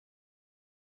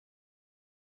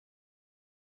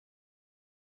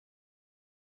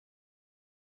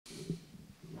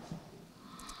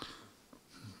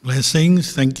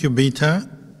Blessings. Thank you, Beta.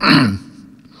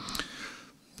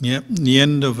 Yep, the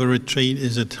end of a retreat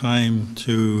is a time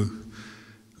to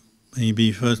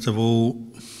maybe first of all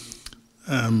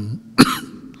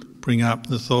bring up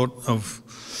the thought of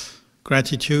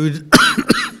gratitude,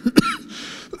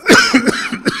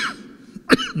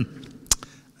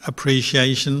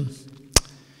 appreciation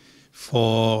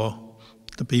for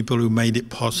the people who made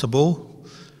it possible.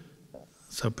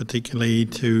 So particularly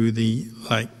to the,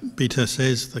 like Bita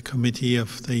says, the committee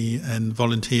of and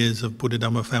volunteers of Buddha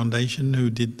Dhamma Foundation who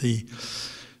did the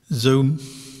Zoom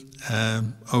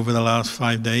over the last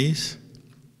 5 days.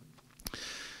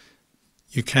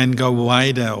 You can go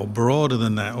wider or broader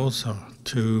than that also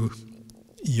to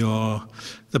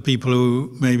the people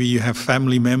who maybe you have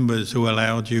family members who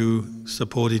allowed you,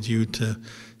 supported you to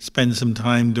spend some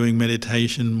time doing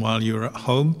meditation while you're at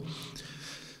home.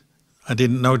 I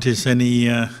didn't notice any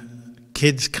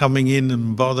kids coming in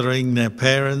and bothering their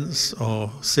parents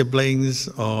or siblings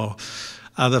or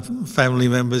other family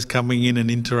members coming in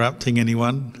and interrupting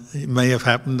anyone. It may have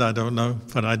happened, I don't know,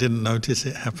 but I didn't notice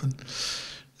it happen.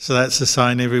 So that's a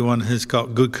sign everyone has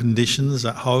got good conditions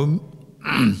at home.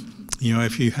 You know,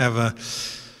 if you have a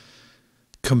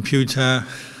computer,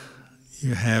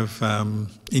 you have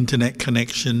internet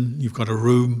connection, you've got a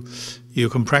room, you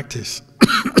can practice.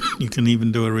 You can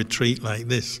even do a retreat like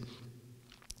this.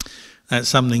 That's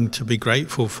something to be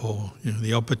grateful for, you know,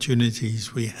 the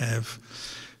opportunities we have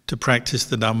to practice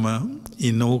the Dhamma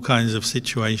in all kinds of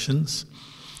situations.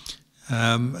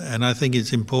 And I think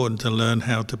it's important to learn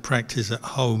how to practice at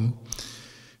home,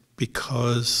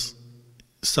 because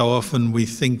so often we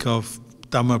think of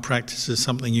Dhamma practice as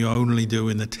something you only do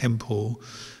in the temple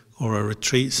or a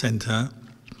retreat center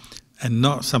and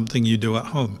not something you do at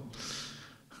home.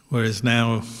 Whereas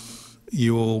now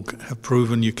you all have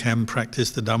proven you can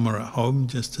practice the Dhamma at home,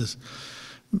 just as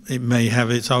it may have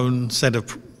its own set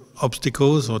of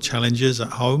obstacles or challenges at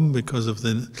home because of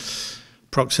the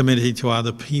proximity to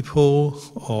other people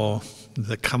or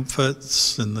the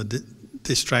comforts and the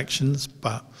distractions.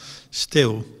 But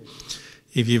still,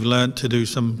 if you've learnt to do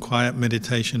some quiet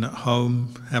meditation at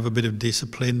home, have a bit of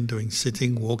discipline, doing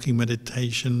sitting, walking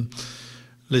meditation,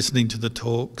 listening to the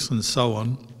talks and so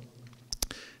on,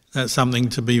 that's something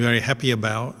to be very happy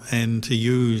about and to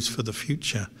use for the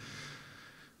future.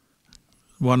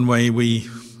 One way we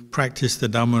practice the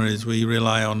Dhamma is we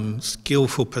rely on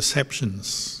skillful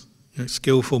perceptions, you know,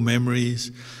 skillful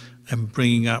memories, and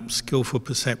bringing up skillful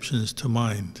perceptions to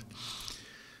mind.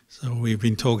 So we've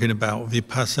been talking about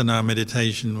vipassana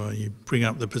meditation, where you bring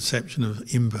up the perception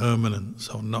of impermanence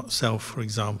or not self, for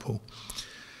example.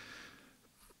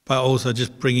 But also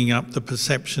just bringing up the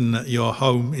perception that your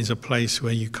home is a place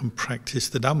where you can practice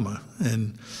the Dhamma.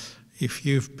 And if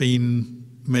you've been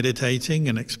meditating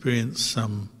and experienced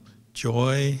some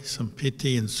joy, some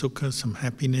piti and sukha, some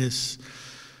happiness,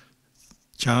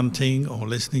 chanting or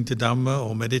listening to Dhamma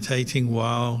or meditating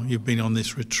while you've been on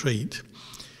this retreat,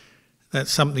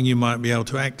 that's something you might be able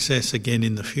to access again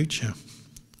in the future.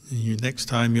 Next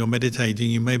time you're meditating,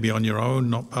 you may be on your own,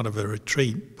 not part of a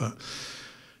retreat, but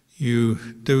you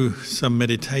do some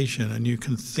meditation and you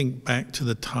can think back to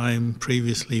the time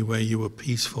previously where you were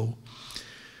peaceful,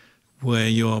 where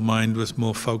your mind was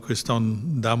more focused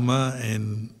on Dhamma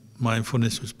and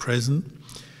mindfulness was present,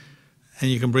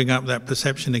 and you can bring up that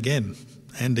perception again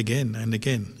and again and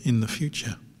again in the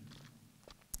future.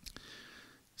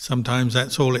 Sometimes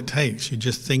that's all it takes. You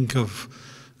just think of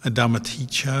a Dhamma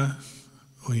teacher,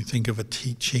 or you think of a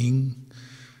teaching,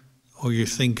 or you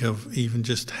think of even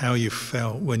just how you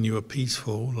felt when you were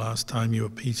peaceful, last time you were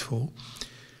peaceful,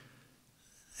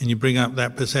 and you bring up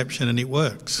that perception and it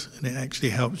works, and it actually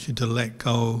helps you to let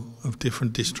go of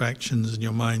different distractions and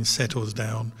your mind settles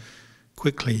down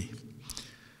quickly.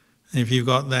 And if you've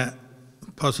got that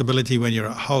possibility when you're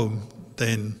at home,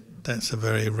 then that's a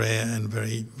very rare and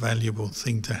very valuable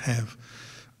thing to have.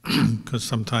 Because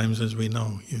sometimes, as we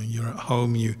know, you're at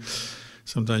home,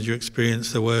 sometimes you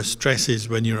experience the worst stresses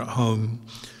when you're at home,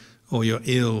 or you're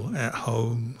ill at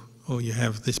home, or you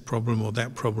have this problem or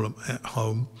that problem at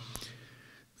home.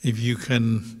 If you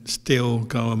can still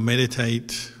go and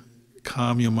meditate,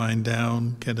 calm your mind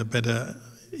down, get a better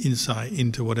insight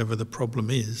into whatever the problem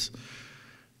is,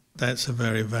 that's a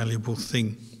very valuable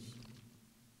thing.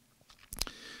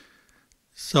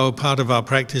 So part of our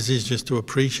practice is just to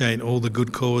appreciate all the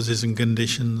good causes and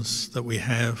conditions that we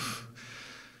have,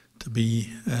 to be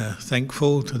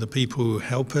thankful to the people who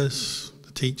help us,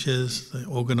 the teachers, the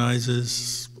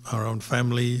organisers, our own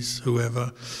families,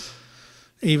 whoever.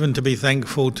 Even to be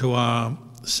thankful to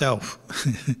ourself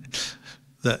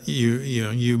that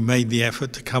you made the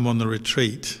effort to come on the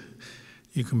retreat.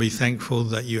 You can be thankful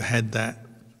that you had that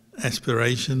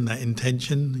aspiration, that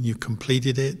intention, you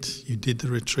completed it, you did the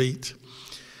retreat.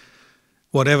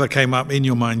 Whatever came up in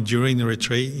your mind during the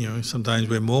retreat, sometimes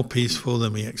we're more peaceful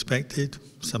than we expected,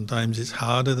 sometimes it's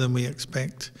harder than we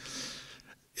expect.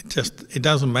 It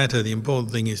doesn't matter. The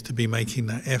important thing is to be making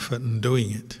that effort and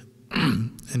doing it.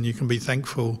 And you can be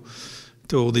thankful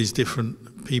to all these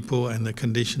different people and the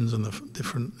conditions and the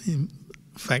different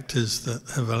factors that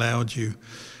have allowed you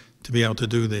to be able to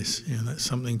do this. That's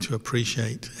something to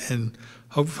appreciate and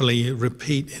hopefully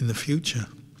repeat in the future.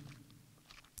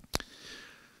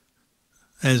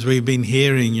 As we've been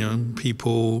hearing,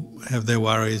 people have their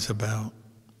worries about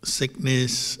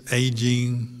sickness,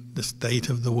 aging, the state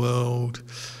of the world,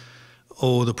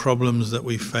 all the problems that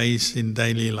we face in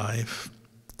daily life.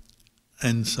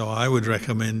 And so I would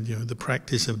recommend, the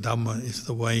practice of Dhamma is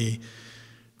the way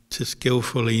to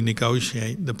skillfully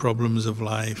negotiate the problems of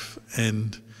life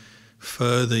and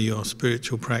further your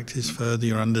spiritual practice, further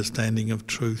your understanding of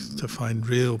truth, to find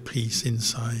real peace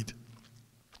inside.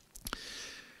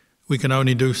 We can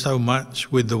only do so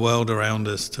much with the world around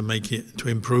us to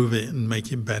improve it and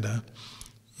make it better.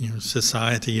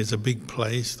 Society is a big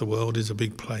place, the world is a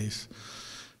big place.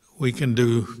 We can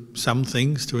do some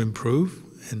things to improve,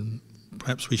 and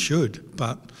perhaps we should,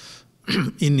 but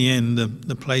in the end,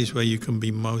 the place where you can be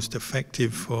most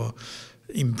effective for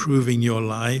improving your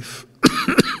life,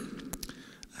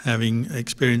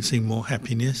 experiencing more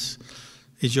happiness,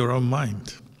 is your own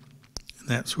mind. And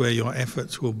that's where your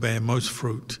efforts will bear most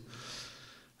fruit.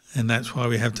 And that's why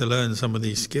we have to learn some of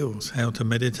these skills, how to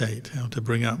meditate, how to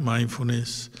bring up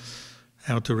mindfulness,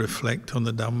 how to reflect on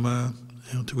the Dhamma,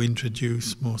 how to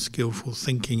introduce more skillful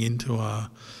thinking into our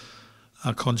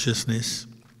consciousness.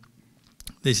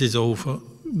 This is all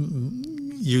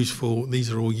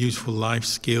these are all useful life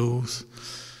skills,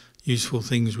 useful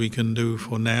things we can do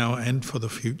for now and for the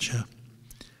future.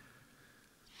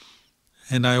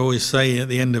 And I always say at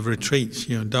the end of retreats,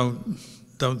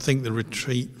 don't think the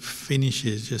retreat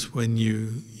finishes just when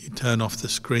you turn off the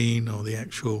screen or the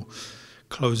actual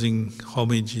closing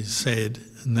homage is said,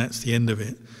 and that's the end of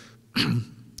it.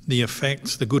 The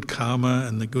effects, the good karma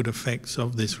and the good effects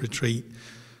of this retreat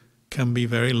can be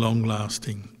very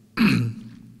long-lasting.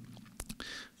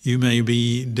 You may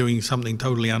be doing something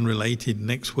totally unrelated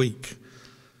next week,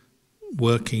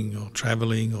 working or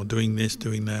travelling or doing this,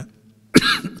 doing that.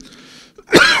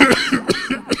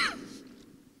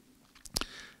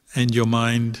 And your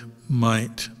mind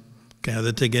might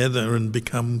gather together and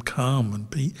become calm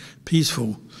and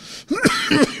peaceful.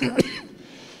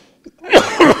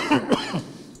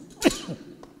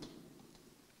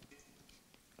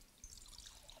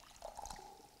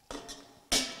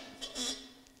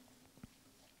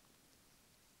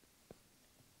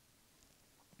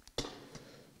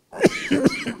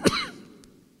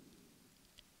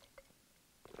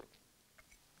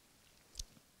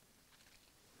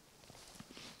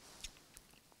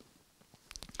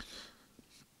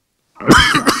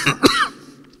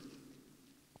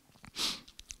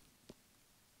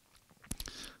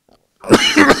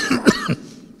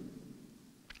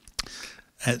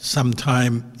 At some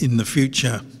time in the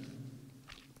future,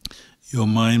 your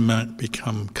mind might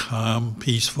become calm,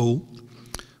 peaceful,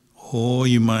 or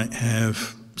you might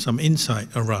have some insight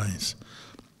arise.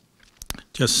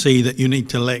 Just see that you need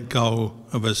to let go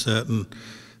of a certain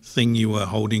thing you were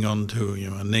holding on to,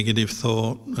 a negative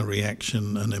thought, a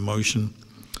reaction, an emotion.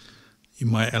 You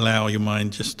might allow your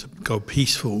mind just to go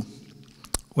peaceful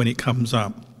when it comes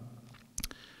up.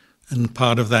 And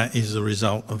part of that is the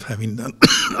result of having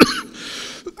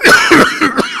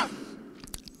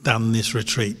done this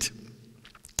retreat.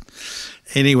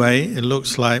 Anyway, it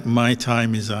looks like my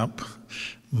time is up.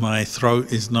 My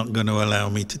throat is not going to allow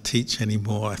me to teach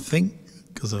anymore, I think,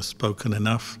 because I've spoken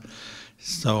enough.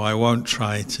 So I won't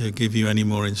try to give you any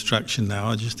more instruction now.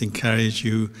 I just encourage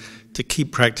you to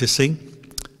keep practicing,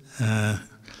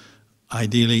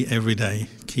 ideally every day.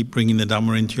 Keep bringing the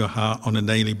Dhamma into your heart on a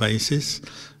daily basis,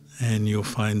 and you'll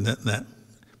find that that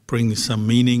brings some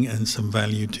meaning and some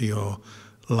value to your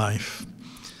life.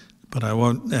 But I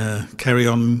won't carry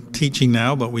on teaching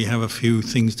now, but we have a few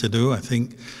things to do. I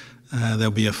think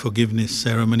there'll be a forgiveness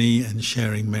ceremony and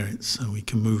sharing merits, so we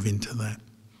can move into that.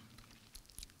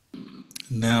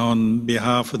 Now, on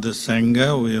behalf of the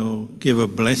Sangha, we'll give a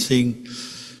blessing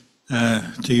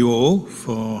to you all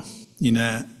for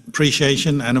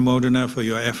appreciation, anumodana for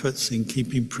your efforts in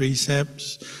keeping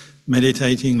precepts,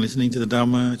 meditating, listening to the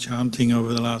Dhamma, chanting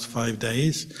over the last 5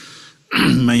 days.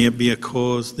 May it be a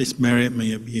cause, this merit,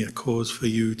 may it be a cause for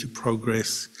you to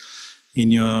progress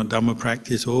in your Dhamma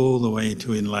practice all the way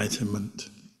to enlightenment.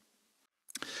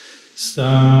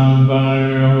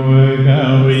 Sambaroga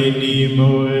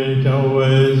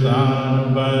Vinimotawa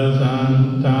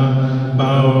Sambasanta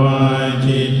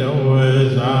Bhavajitawa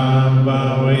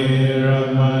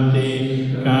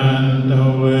Sambaviramati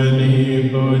Kantawa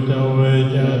Nibhutawa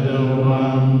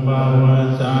Jatavam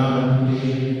Bhavasam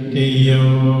Tiyo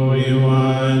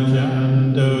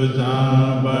Vivajantu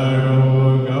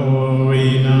Sambaroga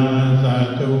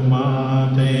Vinasatu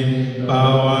Mate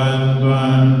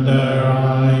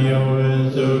Bhavantantarayo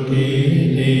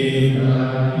Sukhi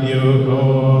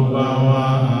Yugo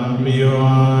Bhava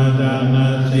Abhivadana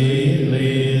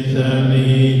Sili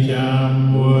Sanicam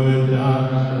Buddha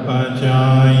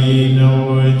Pachayino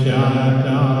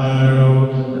Chataro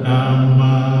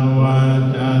Dhamma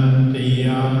Vadanti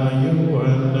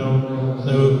Ayuvano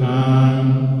Sukham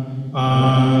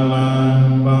Palang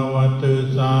Bhavatu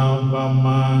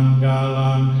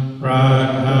Sampamangalam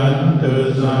Rakhantu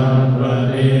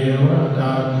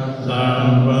Sampadevata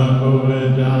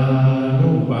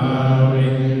Sampabuddhanubhavi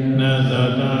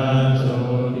Nasada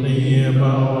Soti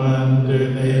Bhavantu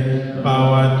Te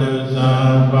Bhavatu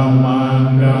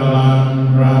Sampamangalam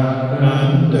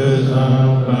Rakhantu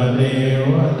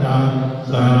Sampadevata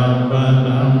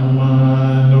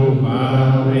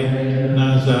Sampadhammanubhavi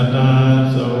Nasada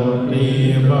Soti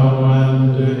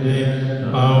Bhavantu Te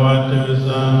Bhavatu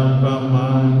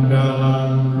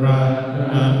Sampamangalam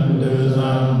Rakhantu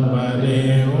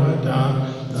Sampadevata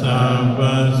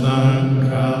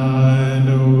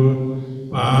Sampasankhanu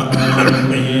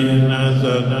Bhavina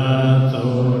Sada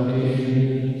Soti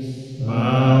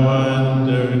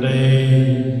Bhavantu Te.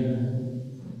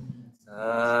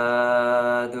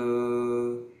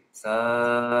 Sadhu,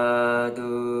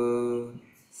 sadhu,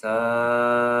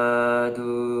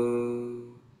 sadhu.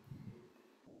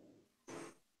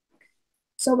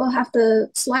 So we'll have the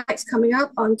slides coming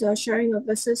up on the sharing of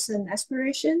verses and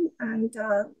aspiration, and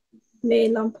may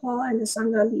Lampo and the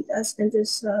Sangha lead us in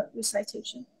this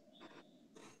recitation.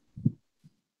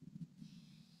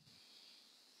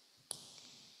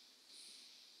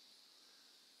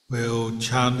 We'll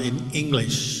chant in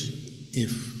English,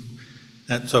 if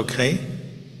that's okay.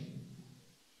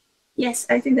 Yes,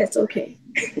 I think that's okay.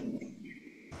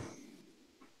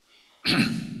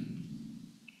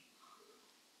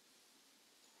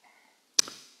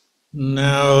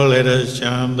 Now let us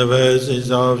chant the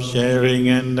verses of sharing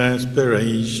and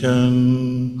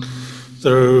aspiration.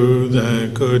 Through the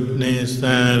goodness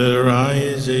that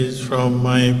arises from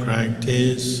my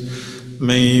practice,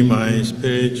 may my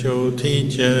spiritual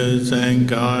teachers and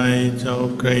guides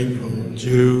of grateful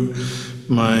Jew,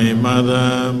 my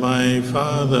mother, my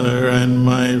father, and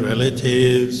my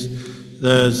relatives,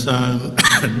 the sun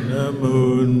and the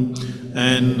moon,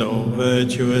 and all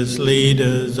virtuous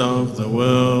leaders of the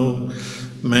world,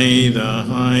 may the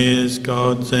highest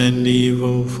gods and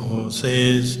evil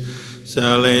forces,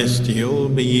 celestial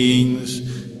beings,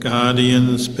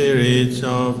 guardian spirits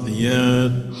of the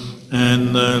earth,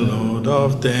 and the Lord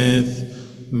of Death,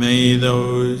 may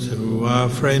those who are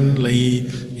friendly,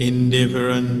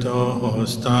 indifferent, or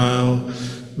hostile,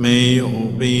 may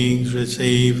all beings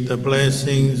receive the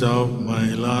blessings of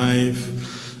my life.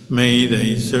 May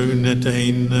they soon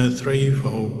attain the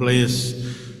threefold bliss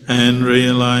and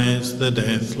realize the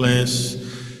deathless.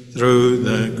 Through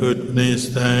the goodness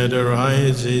that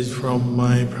arises from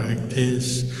my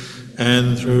practice,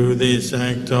 and through this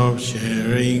act of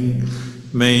sharing,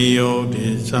 may your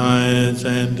desires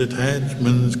and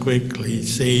attachments quickly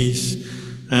cease,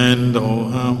 and all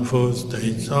harmful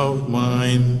states of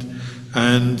mind,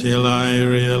 until I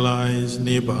realize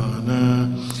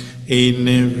Nibbana. In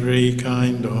every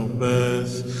kind of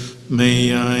birth,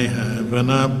 may I have an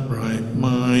upright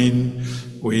mind,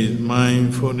 with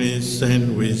mindfulness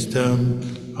and wisdom,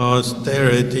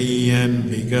 austerity and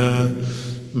vigor.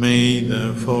 May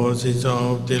the forces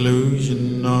of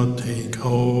delusion not take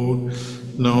hold,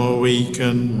 nor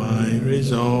weaken my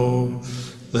resolve.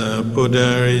 The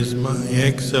Buddha is my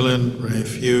excellent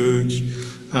refuge.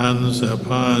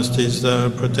 Unsurpassed is the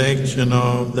protection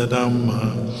of the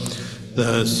Dhamma.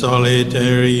 The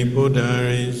solitary Buddha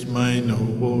is my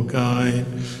noble guide.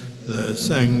 The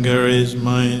Sangha is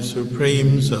my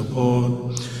supreme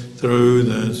support. Through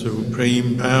the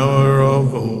supreme power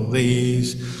of all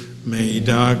these, may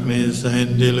darkness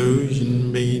and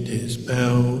delusion be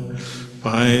dispelled.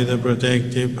 By the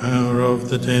protective power of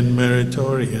the 10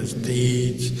 meritorious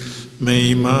deeds,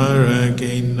 may Mara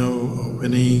gain no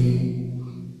opening.